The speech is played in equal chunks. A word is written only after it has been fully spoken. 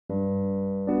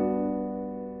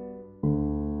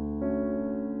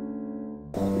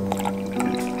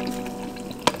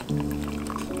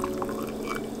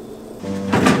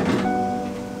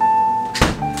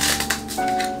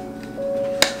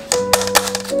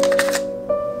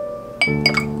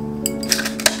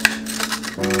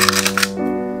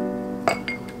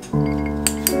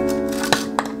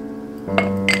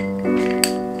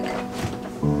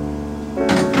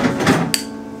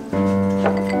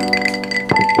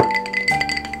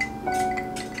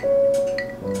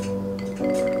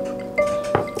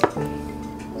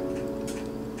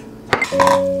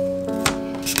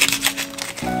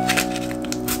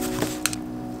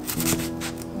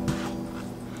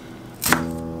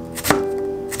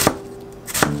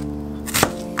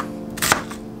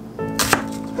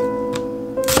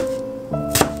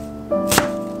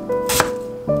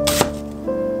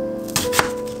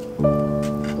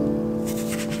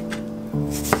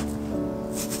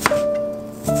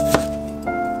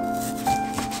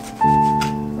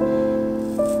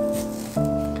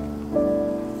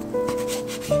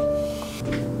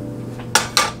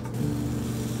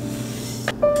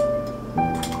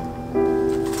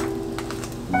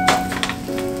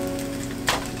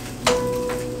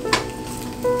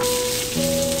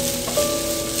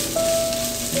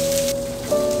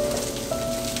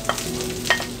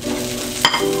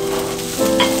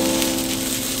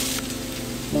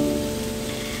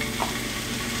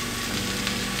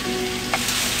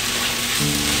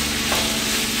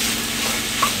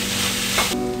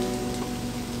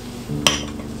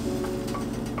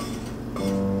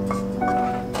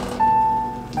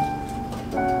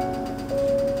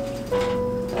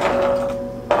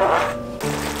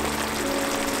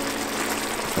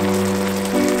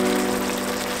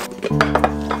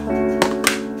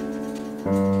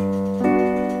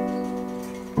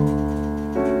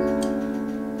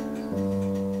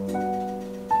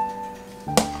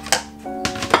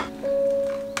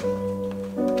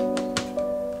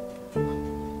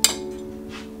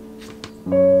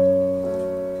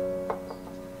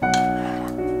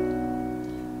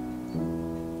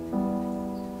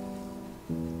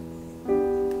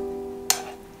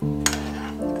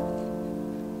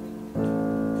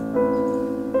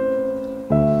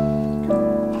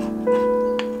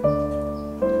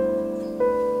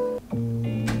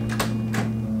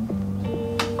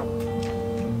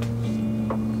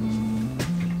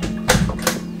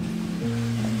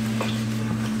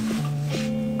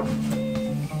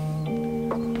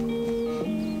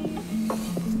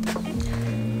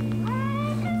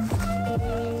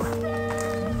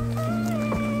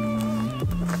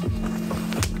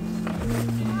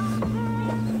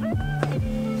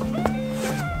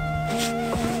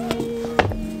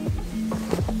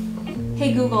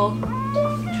Hey Google,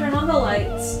 turn on the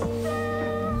lights.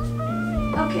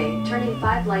 Okay, turning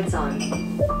 5 lights on.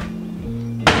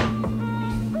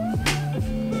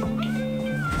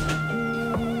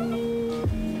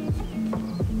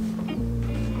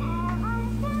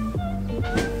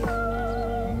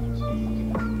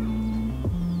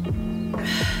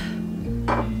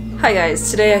 Hi guys,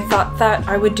 today I thought that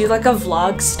I would do like a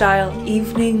vlog style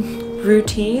evening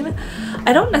routine.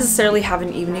 I don't necessarily have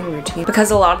an evening routine because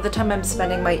a lot of the time I'm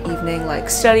spending my evening like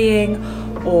studying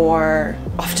or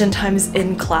oftentimes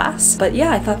in class. But yeah,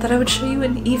 I thought that I would show you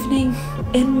an evening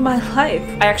in my life.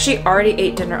 I actually already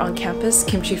ate dinner on campus,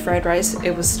 kimchi fried rice. It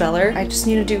was stellar. I just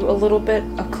need to do a little bit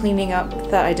of cleaning up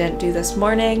that I didn't do this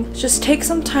morning. Just take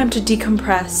some time to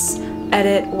decompress,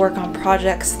 edit, work on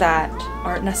projects that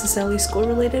aren't necessarily school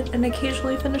related, and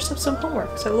occasionally finish up some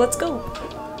homework. So let's go.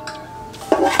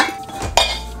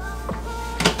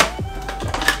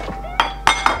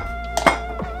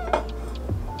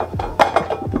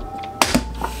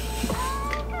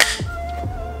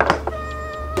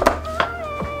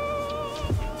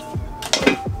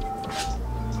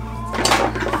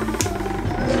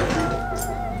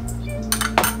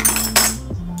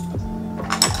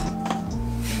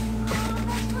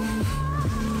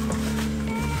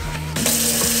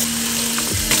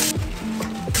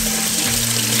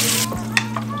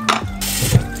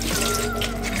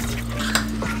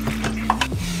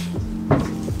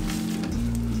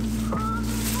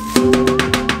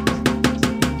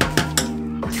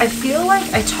 I feel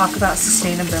like I talk about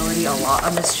sustainability a lot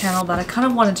on this channel, but I kind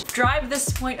of wanted to drive this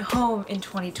point home in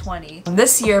 2020.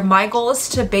 This year, my goal is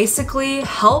to basically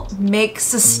help make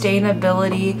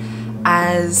sustainability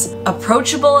as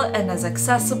approachable and as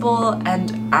accessible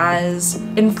and as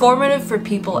informative for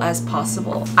people as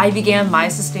possible. I began my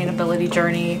sustainability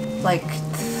journey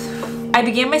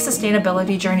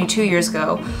 2 years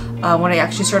ago. when I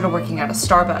actually started working at a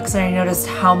Starbucks, and I noticed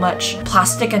how much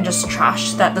plastic and just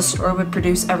trash that the store would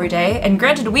produce every day. And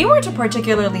granted, we weren't a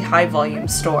particularly high volume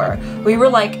store. We were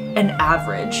like an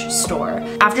average store.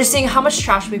 After seeing how much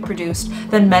trash we produced,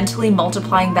 then mentally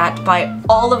multiplying that by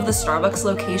all of the Starbucks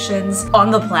locations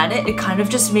on the planet, it kind of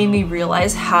just made me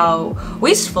realize how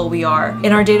wasteful we are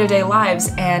in our day-to-day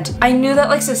lives. And I knew that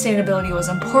like sustainability was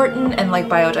important and like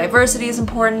biodiversity is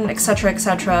important,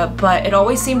 etc., but it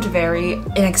always seemed very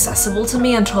inaccessible to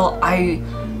me until I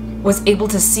was able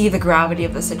to see the gravity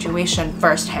of the situation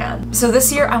firsthand. So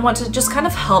this year I want to just kind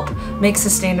of help make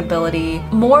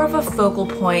sustainability more of a focal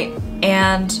point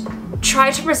and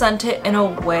try to present it in a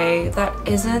way that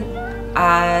isn't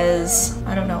as,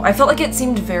 I don't know, I felt like it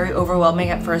seemed very overwhelming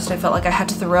at first. I felt like I had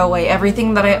to throw away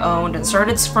everything that I owned and start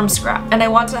it from scratch. And I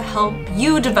want to help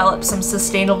you develop some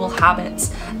sustainable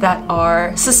habits that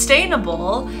are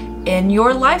sustainable in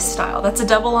your lifestyle. That's a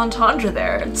double entendre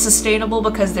there. It's sustainable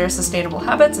because they're sustainable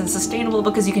habits, and sustainable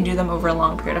because you can do them over a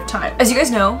long period of time. As you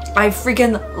guys know, I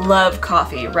freaking love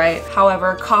coffee, right?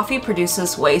 However, coffee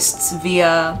produces wastes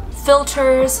via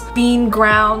filters, bean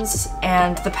grounds,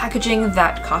 and the packaging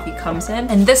that coffee comes in.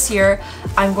 And this year,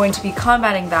 I'm going to be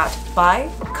combating that by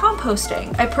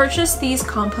composting. I purchased these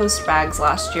compost bags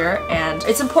last year, and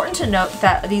it's important to note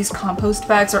that these compost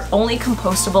bags are only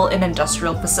compostable in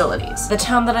industrial facilities. The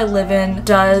town that I live in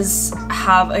does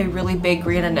have a really big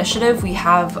green initiative. We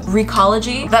have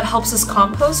Recology that helps us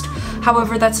compost.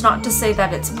 However, that's not to say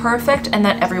that it's perfect and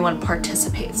that everyone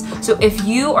participates. So if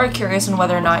you are curious on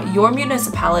whether or not your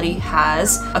municipality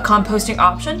has a composting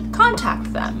option,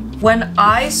 contact them. When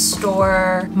I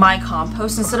store my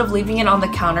compost, instead of leaving it on the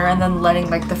counter and then letting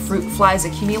like the fruit flies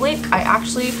accumulate, I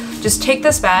actually just take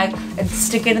this bag and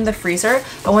stick it in the freezer.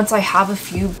 And once I have a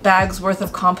few bags worth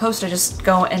of compost, I just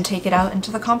go and take it out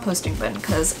into the composting bin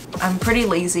because I'm pretty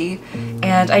lazy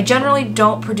and I generally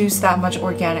don't produce that much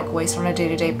organic waste on a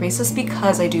day-to-day basis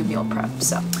because I do meal prep.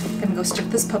 So I'm gonna go stick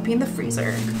this puppy in the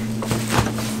freezer.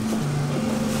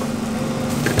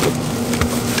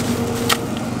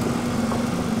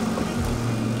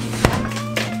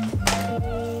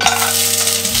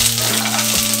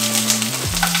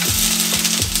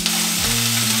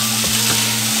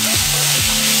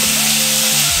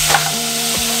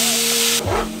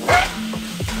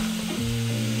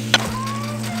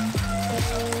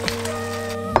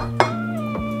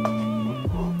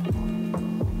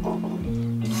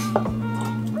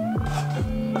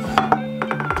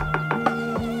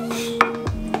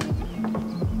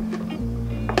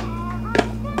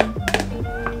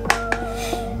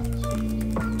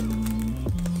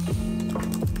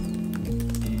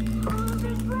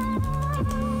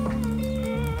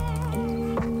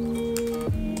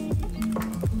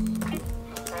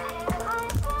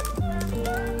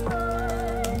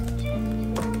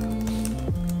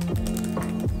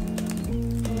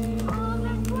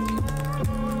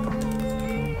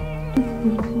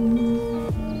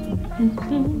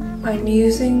 I'm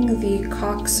using the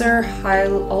Coxer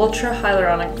Ultra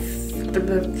Hyaluronic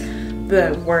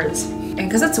words. And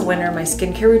because it's winter, my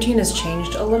skincare routine has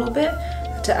changed a little bit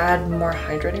to add more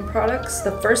hydrating products.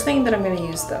 The first thing that I'm going to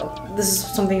use though, this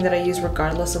is something that I use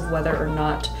regardless of whether or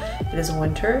not it is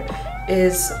winter,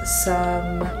 is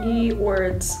some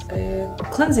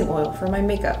cleansing oil for my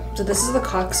makeup. So this is the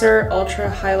Coxer Ultra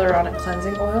Hyaluronic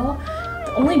Cleansing Oil.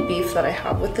 The only beef that I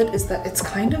have with it is that it's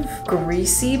kind of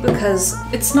greasy because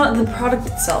it's not, the product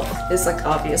itself is like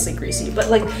obviously greasy, but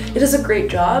like it does a great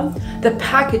job. The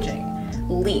packaging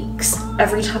leaks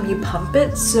every time you pump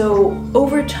it, so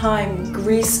over time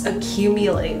grease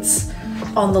accumulates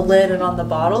on the lid and on the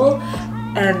bottle,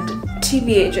 and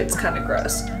TBH, it's kind of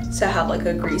gross to have like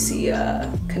a greasy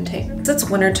container. Since it's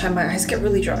winter time, my eyes get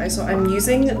really dry, so I'm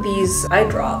using these eye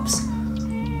drops.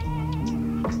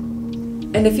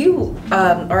 And if you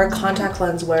are a contact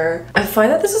lens wearer, I find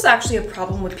that this is actually a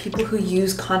problem with people who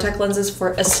use contact lenses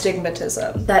for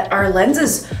astigmatism, that our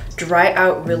lenses dry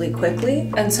out really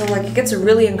quickly, and so like it gets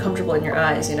really uncomfortable in your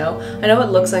eyes, you know? I know it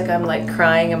looks like I'm like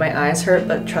crying and my eyes hurt,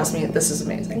 but trust me, this is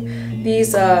amazing.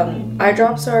 These eye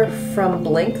drops are from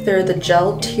Blink. They're the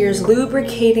Gel Tears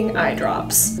Lubricating Eye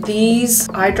Drops. These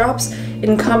eye drops,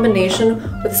 in combination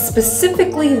with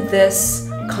specifically this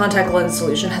contact lens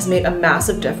solution, has made a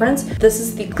massive difference. This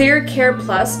is the Clear Care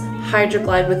Plus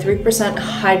Hydroglide with 3%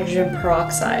 hydrogen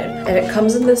peroxide, and it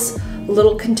comes in this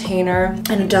little container,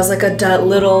 and it does like a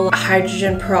little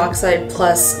hydrogen peroxide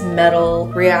plus metal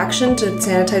reaction to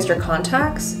sanitize your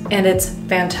contacts, and it's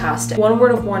fantastic. One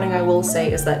word of warning I will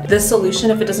say is that this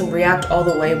solution, if it doesn't react all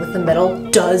the way with the metal,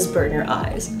 does burn your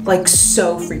eyes, like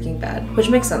so freaking bad, which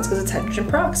makes sense because it's hydrogen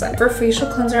peroxide. For facial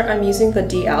cleanser, I'm using the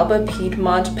d'Alba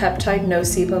Piedmont Peptide No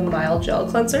Sebum Mild Gel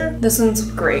Cleanser. This one's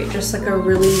great, just like a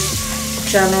really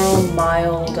general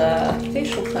mild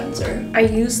facial cleanser. I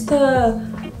use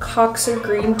the Coxer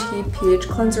Green Tea pH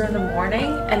Cleanser in the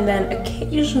morning, and then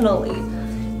occasionally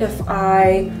if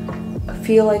I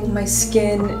feel like my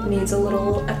skin needs a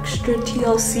little extra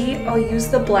TLC, I'll use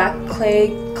the Black Clay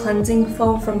Cleansing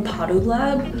Foam from Padu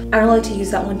Lab. I don't like to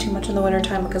use that one too much in the winter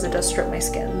time because it does strip my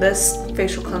skin. This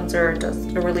facial cleanser does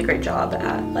a really great job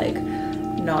at like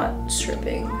not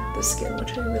stripping the skin,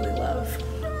 which I really love.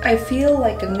 I feel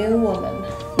like a new woman.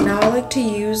 Now I like to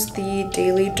use the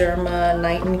Daily Derma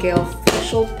Nightingale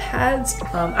facial pads.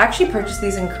 I actually purchased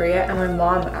these in Korea, and my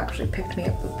mom actually picked me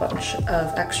up a bunch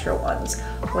of extra ones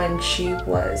when she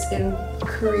was in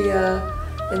Korea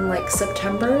in like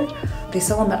September. They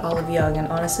sell them at Olive Young, and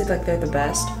honestly, like, they're the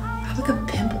best. I have like a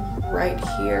pimple right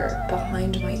here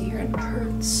behind my ear and it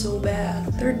hurts so bad.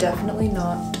 They're definitely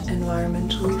not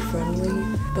environmentally friendly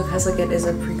because like it is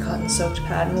a pre-cotton soaked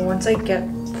pad, and once I get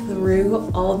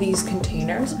through all these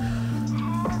containers,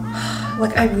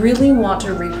 like I really want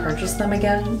to repurchase them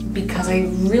again because I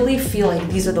really feel like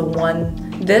these are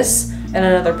this and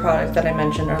another product that I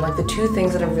mentioned are like the two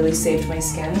things that have really saved my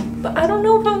skin. But I don't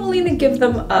know if I'm willing to give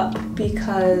them up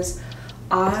because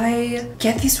I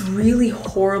get these really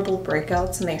horrible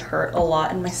breakouts and they hurt a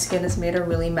lot, and my skin has made a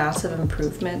really massive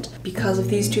improvement because of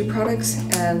these two products.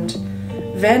 And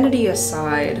vanity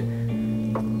aside,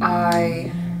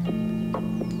 I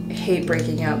hate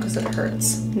breaking out because it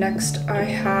hurts. Next, I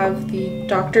have the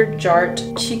Dr. Jart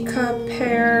Chica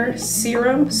Pear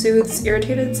Serum. Soothes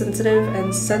irritated, sensitive,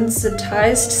 and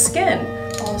sensitized skin.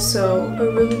 Also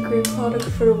a really great product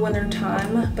for the winter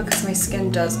time because my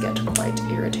skin does get quite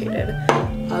irritated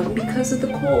because of the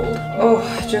cold. Oh,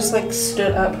 I just like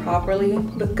stood up properly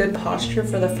with good posture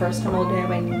for the first time all day.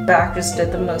 My back just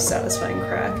did the most satisfying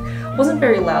crack. Wasn't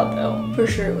very loud though. For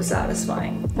sure it was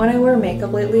satisfying. When I wear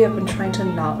makeup lately, I've been trying to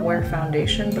not wear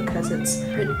foundation because it's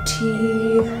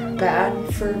pretty bad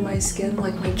for my skin.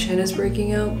 Like my chin is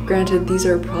breaking out. Granted, these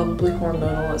are probably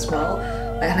hormonal as well.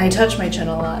 And I touch my chin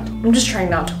a lot. I'm just trying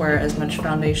not to wear as much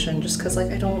foundation just because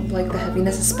like I don't like the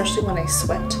heaviness, especially when I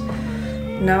sweat.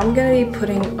 Now I'm gonna be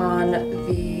putting on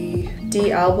the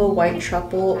d'Alba White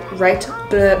Truffle, I'm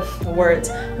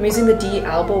using the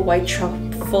d'Alba White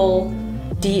Truffle,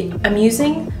 I'm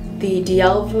using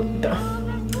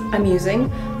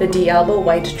the d'Alba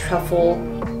White Truffle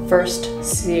First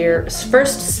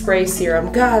Spray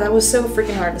Serum. God, that was so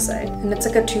freaking hard to say. And it's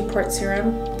like a 2-part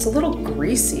serum. It's a little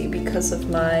greasy because of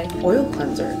my oil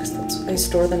cleanser, because I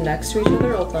store them next to each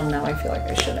other, although now I feel like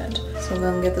I shouldn't. So I'm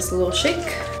gonna give this a little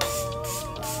shake.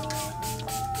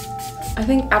 I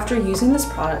think after using this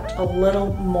product a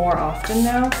little more often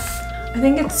now, I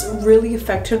think it's really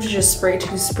effective to just spray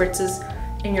 2 spritzes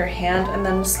in your hand and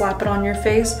then slap it on your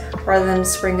face rather than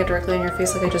spraying it directly on your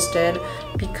face like I just did,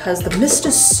 because the mist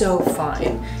is so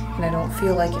fine and I don't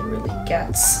feel like it really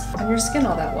gets on your skin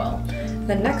all that well.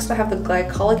 Then next I have the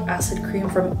glycolic acid cream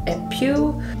from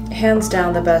Epu. Hands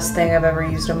down the best thing I've ever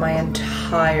used in my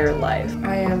entire life.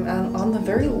 I am on the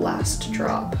very last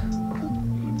drop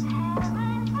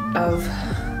of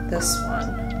this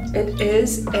one. It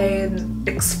is an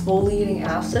exfoliating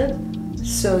acid,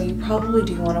 so you probably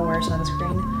do want to wear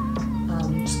sunscreen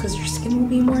just because your skin will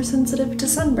be more sensitive to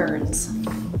sunburns.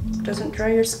 Doesn't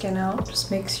dry your skin out,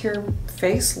 just makes your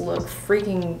face look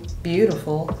freaking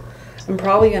beautiful. I'm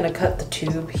probably gonna cut the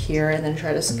tube here and then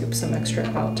try to scoop some extra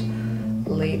out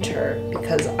later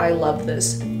because I love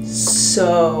this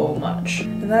so much.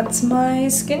 And that's my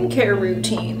skincare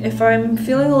routine. If I'm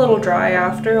feeling a little dry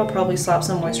after, I'll probably slap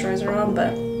some moisturizer on,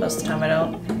 but most of the time I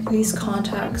don't. These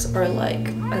contacts are like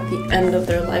at the end of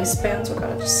their lifespan, so I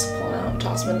gotta just pull them out and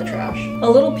toss them in the trash. A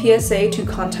little PSA to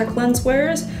contact lens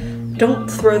wearers: don't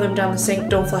throw them down the sink,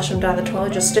 don't flush them down the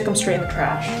toilet, just stick them straight in the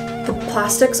trash. The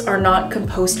plastics are not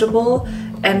compostable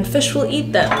and fish will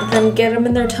eat them, then get them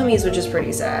in their tummies, which is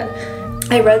pretty sad.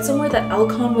 I read somewhere that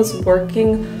Alcon was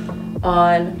working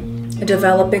on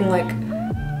developing like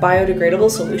biodegradable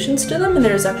solutions to them, and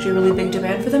there's actually a really big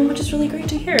demand for them, which is really great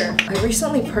to hear. I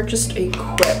recently purchased a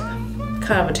Quip,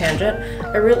 kind of a tangent.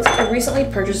 I recently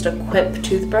purchased a Quip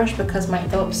toothbrush because my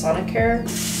Philips Sonicare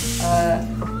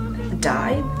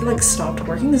died, like stopped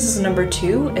working. This is number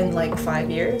 2 in like 5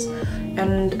 years.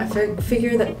 and I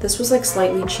figure that this was like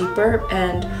slightly cheaper,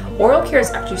 and oral care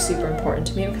is actually super important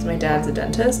to me because my dad's a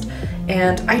dentist,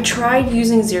 and I tried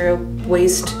using zero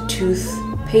waste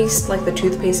toothpaste, like the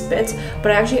toothpaste bits,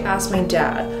 but I actually asked my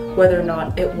dad whether or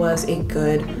not it was a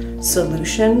good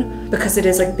solution because it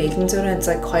is like baking soda and it's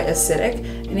like quite acidic,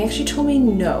 and he actually told me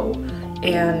no,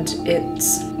 and it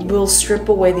will strip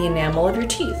away the enamel of your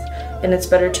teeth, and it's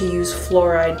better to use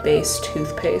fluoride-based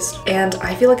toothpaste. And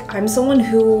I feel like I'm someone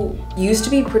who used to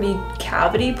be pretty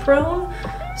cavity prone,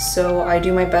 so I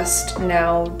do my best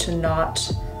now to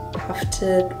not have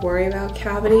to worry about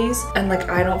cavities, and like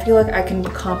I don't feel like I can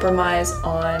compromise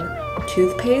on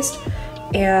toothpaste.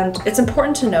 And it's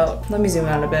important to note, let me zoom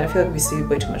out a bit, I feel like we see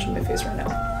way too much on my face right now.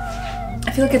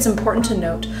 I feel like it's important to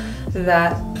note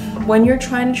that when you're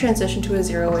trying to transition to a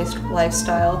zero waste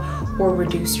lifestyle or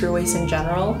reduce your waste in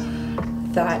general,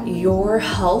 that your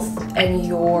health and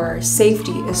your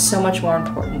safety is so much more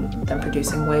important than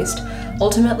producing waste.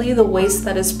 Ultimately, the waste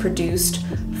that is produced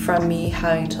from me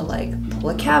having to like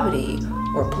pull a cavity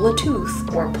or pull a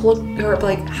tooth or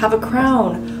like have a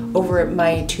crown over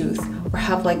my tooth or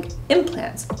have like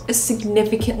implants is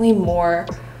significantly more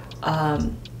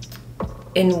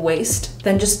in waste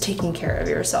than just taking care of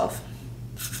yourself.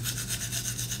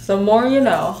 The more you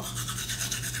know.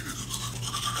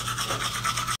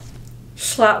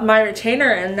 Slap my retainer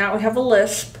and now we have a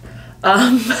lisp.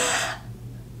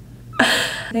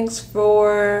 Thanks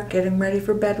for getting ready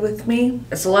for bed with me.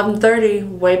 It's 11:30,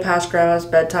 way past grandma's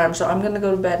bedtime, so I'm gonna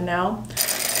go to bed now.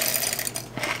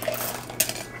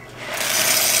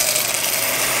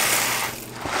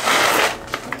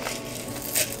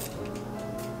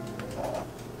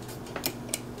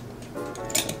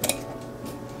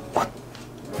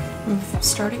 I'm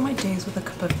starting my days with a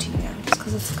cup of tea now, just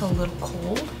because it's like a little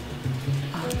cold.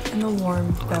 And the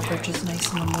warm beverage is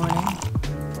nice in the morning.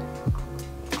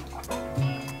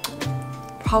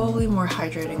 Probably more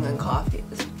hydrating than coffee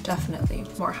is. Definitely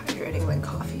more hydrating than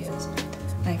coffee is.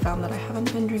 And I found that I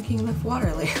haven't been drinking enough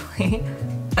water lately.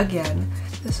 Again,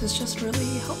 this is just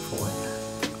really helpful with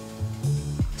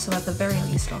that. So at the very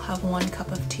least, I'll have 1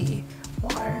 cup of tea,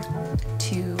 water,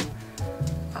 to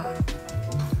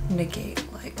negate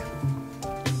like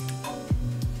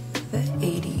the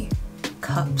 80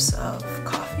 cups of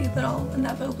coffee that I'll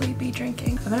inevitably be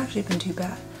drinking. I haven't actually been too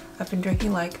bad. I've been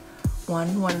drinking like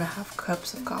 1.5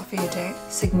 cups of coffee a day,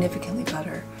 significantly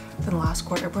better than last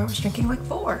quarter where I was drinking like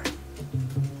 4.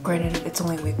 Granted, it's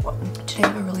only week 1. Today I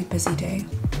have a really busy day.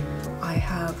 I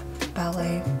have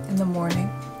ballet in the morning,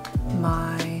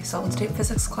 my solid state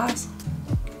physics class.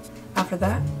 After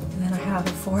that, then I have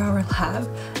a 4-hour lab,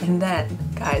 and then,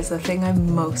 guys, the thing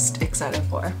I'm most excited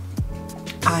for,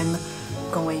 I'm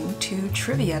going to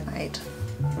trivia night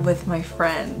with my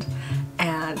friend,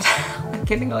 and I'm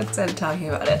getting all excited talking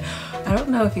about it. I don't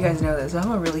know if you guys know this, but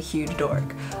I'm a really huge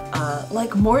dork.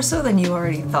 Like more so than you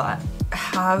already thought.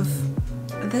 Have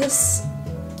this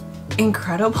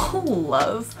incredible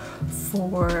love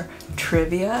for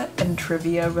trivia and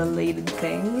trivia related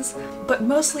things, but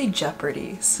mostly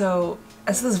Jeopardy. So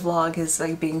as this vlog is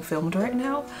like being filmed right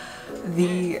now,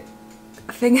 the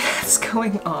thing that's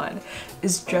going on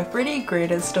is Jeopardy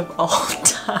greatest of all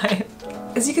time.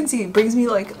 As you can see, it brings me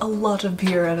like a lot of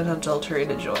pure and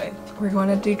unadulterated joy. We're going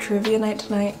to do trivia night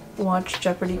tonight, watch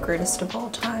Jeopardy greatest of all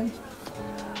time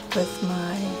with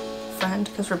my friend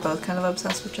because we're both kind of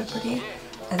obsessed with Jeopardy,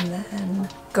 and then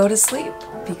go to sleep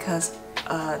because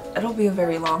it'll be a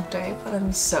very long day, but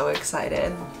I'm so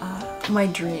excited. My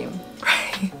dream,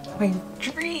 right? My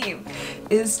dream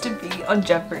is to be on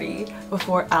Jeopardy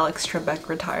before Alex Trebek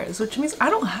retires, which means I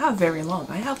don't have very long.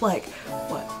 I have like,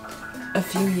 what, a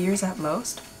few years at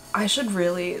most? I should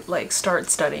really like start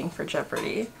studying for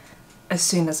Jeopardy as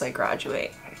soon as I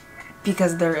graduate,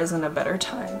 because there isn't a better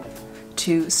time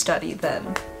to study than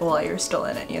while you're still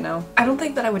in it, you know? I don't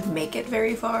think that I would make it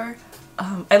very far.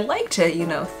 I'd like to, you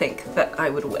know, think that I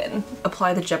would win.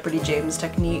 Apply the Jeopardy James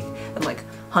technique and like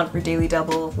hunt for daily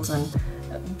doubles and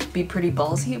be pretty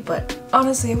ballsy, but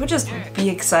honestly I would just be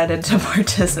excited to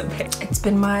participate. It's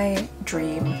been my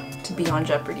dream to be on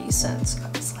Jeopardy since I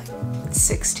was like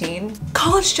 16.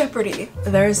 College Jeopardy!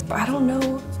 I don't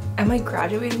know, am I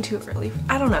graduating too early?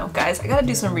 I don't know, guys. I gotta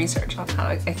do some research on how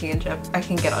I can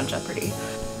get on Jeopardy.